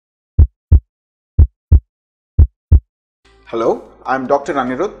Hello, I am Dr.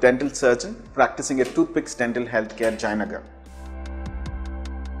 Aniruddha, dental surgeon practicing at Toothpicks Dental Healthcare, Jayanagar.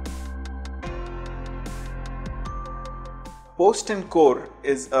 Post and core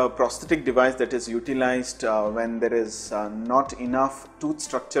is a prosthetic device that is utilized when there is not enough tooth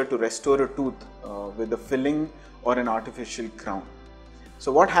structure to restore a tooth with a filling or an artificial crown.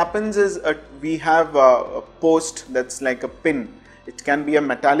 So what happens is we have a post that's like a pin. It can be a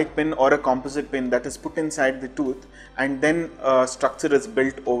metallic pin or a composite pin that is put inside the tooth, and then a structure is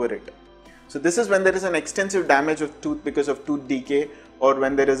built over it. So this is when there is an extensive damage of tooth because of tooth decay, or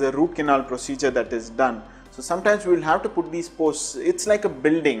when there is a root canal procedure that is done. So sometimes we will have to put these posts. It's like a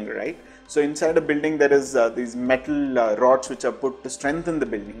building, right? So inside a building there is these metal rods which are put to strengthen the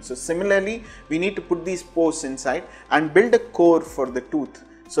building. So similarly, we need to put these posts inside and build a core for the tooth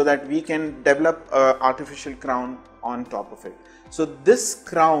so that we can develop an artificial crown on top of it. So this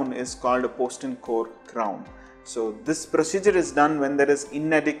crown is called a post and core crown. So this procedure is done when there is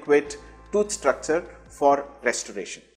inadequate tooth structure for restoration.